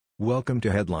Welcome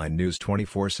to Headline News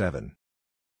 24/7.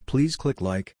 Please click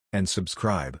like and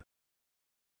subscribe.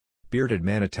 Bearded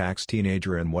man attacks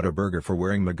teenager in Whataburger for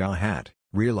wearing MAGA hat,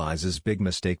 realizes big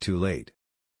mistake too late.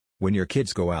 When your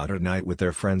kids go out at night with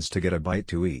their friends to get a bite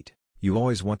to eat, you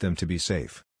always want them to be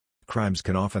safe. Crimes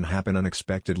can often happen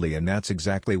unexpectedly, and that's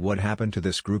exactly what happened to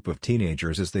this group of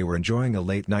teenagers as they were enjoying a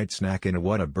late-night snack in a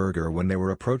Whataburger when they were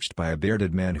approached by a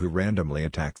bearded man who randomly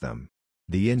attacked them.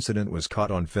 The incident was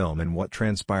caught on film, and what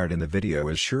transpired in the video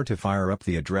is sure to fire up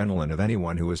the adrenaline of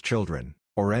anyone who has children,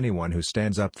 or anyone who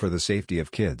stands up for the safety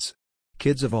of kids.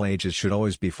 Kids of all ages should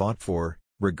always be fought for,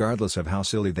 regardless of how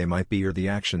silly they might be or the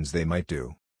actions they might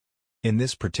do. In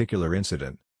this particular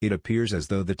incident, it appears as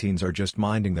though the teens are just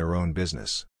minding their own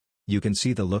business. You can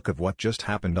see the look of what just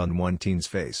happened on one teen's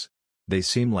face. They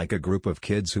seem like a group of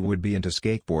kids who would be into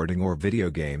skateboarding or video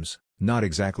games, not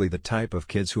exactly the type of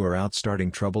kids who are out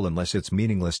starting trouble unless it's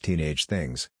meaningless teenage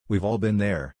things. We've all been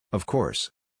there, of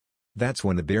course. That's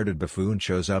when the bearded buffoon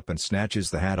shows up and snatches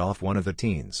the hat off one of the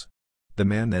teens. The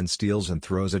man then steals and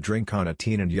throws a drink on a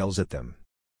teen and yells at them.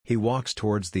 He walks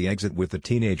towards the exit with the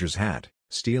teenager's hat,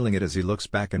 stealing it as he looks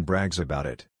back and brags about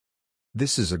it.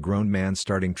 This is a grown man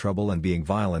starting trouble and being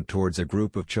violent towards a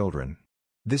group of children.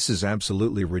 This is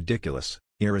absolutely ridiculous,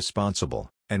 irresponsible,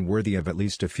 and worthy of at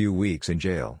least a few weeks in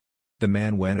jail. The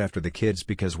man went after the kids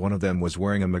because one of them was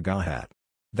wearing a MAGA hat.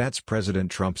 That's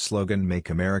President Trump's slogan, "Make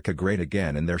America Great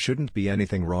Again," and there shouldn't be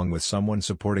anything wrong with someone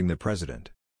supporting the president.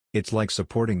 It's like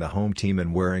supporting the home team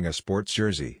and wearing a sports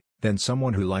jersey, then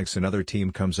someone who likes another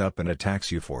team comes up and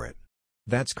attacks you for it.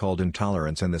 That's called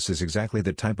intolerance, and this is exactly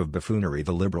the type of buffoonery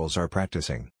the liberals are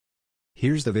practicing.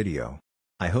 Here's the video.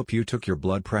 I hope you took your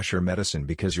blood pressure medicine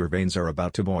because your veins are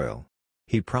about to boil.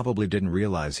 He probably didn't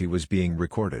realize he was being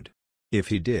recorded. If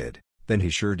he did, then he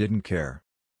sure didn't care.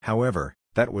 However,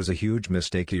 that was a huge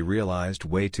mistake he realized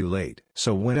way too late.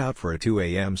 So went out for a 2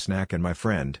 a.m. snack, and my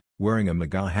friend, wearing a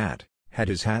MAGA hat, had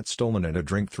his hat stolen and a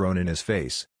drink thrown in his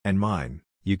face, and mine.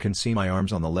 You can see my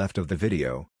arms on the left of the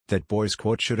video. That boy's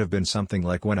quote should have been something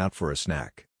like, "Went out for a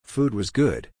snack, food was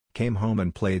good, came home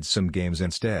and played some games."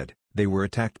 Instead, they were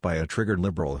attacked by a triggered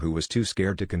liberal who was too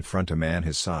scared to confront a man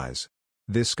his size.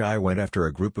 This guy went after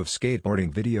a group of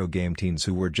skateboarding video game teens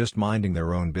who were just minding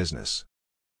their own business.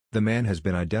 The man has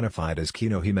been identified as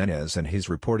Kino Jimenez, and he's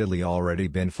reportedly already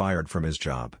been fired from his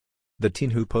job. The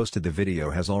teen who posted the video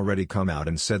has already come out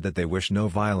and said that they wish no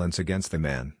violence against the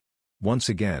man. Once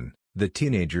again, the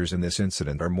teenagers in this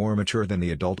incident are more mature than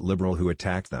the adult liberal who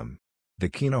attacked them. The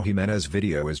Kino Jimenez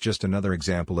video is just another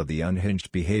example of the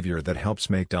unhinged behavior that helps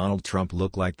make Donald Trump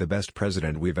look like the best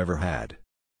president we've ever had.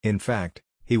 In fact,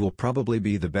 he will probably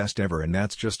be the best ever, and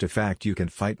that's just a fact you can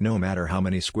fight no matter how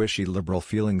many squishy liberal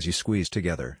feelings you squeeze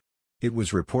together. It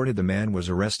was reported the man was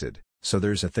arrested, so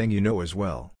there's a thing you know as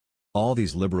well. All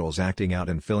these liberals acting out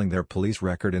and filling their police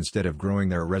record instead of growing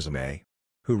their resume.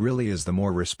 Who really is the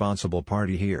more responsible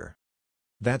party here?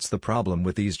 That's the problem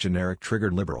with these generic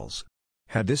triggered liberals.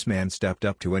 Had this man stepped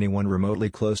up to anyone remotely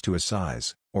close to his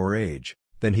size, or age,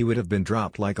 then he would have been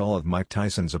dropped like all of Mike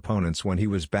Tyson's opponents when he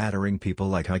was battering people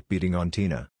like Ike beating on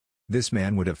Tina. This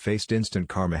man would have faced instant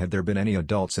karma had there been any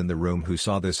adults in the room who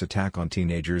saw this attack on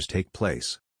teenagers take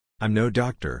place. I'm no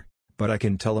doctor, but I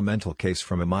can tell a mental case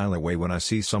from a mile away when I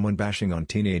see someone bashing on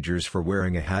teenagers for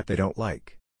wearing a hat they don't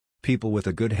like. People with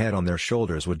a good head on their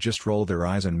shoulders would just roll their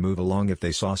eyes and move along if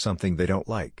they saw something they don't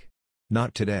like.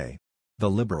 Not today. The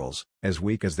liberals, as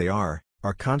weak as they are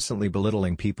constantly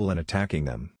belittling people and attacking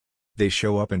them. They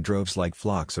show up in droves like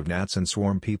flocks of gnats and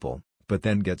swarm people, but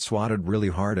then get swatted really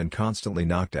hard and constantly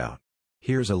knocked out.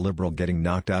 Here's a liberal getting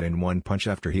knocked out in one punch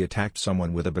after he attacked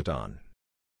someone with a baton.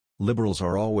 Liberals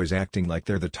are always acting like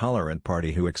they're the tolerant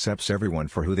party who accepts everyone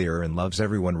for who they are and loves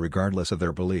everyone regardless of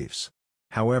their beliefs.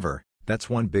 However, that's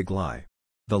one big lie.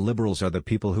 The liberals are the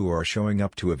people who are showing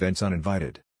up to events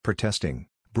uninvited, protesting,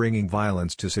 bringing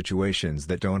violence to situations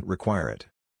that don't require it.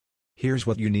 Here's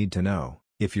what you need to know: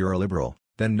 if you're a liberal,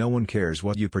 then no one cares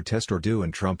what you protest or do,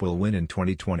 and Trump will win in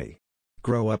 2020.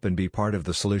 Grow up and be part of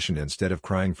the solution instead of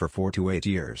crying for 4 to 8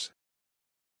 years.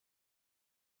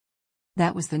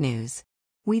 That was the news.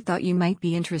 We thought you might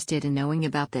be interested in knowing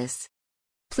about this.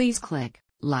 Please click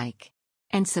like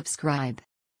and subscribe.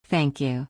 Thank you.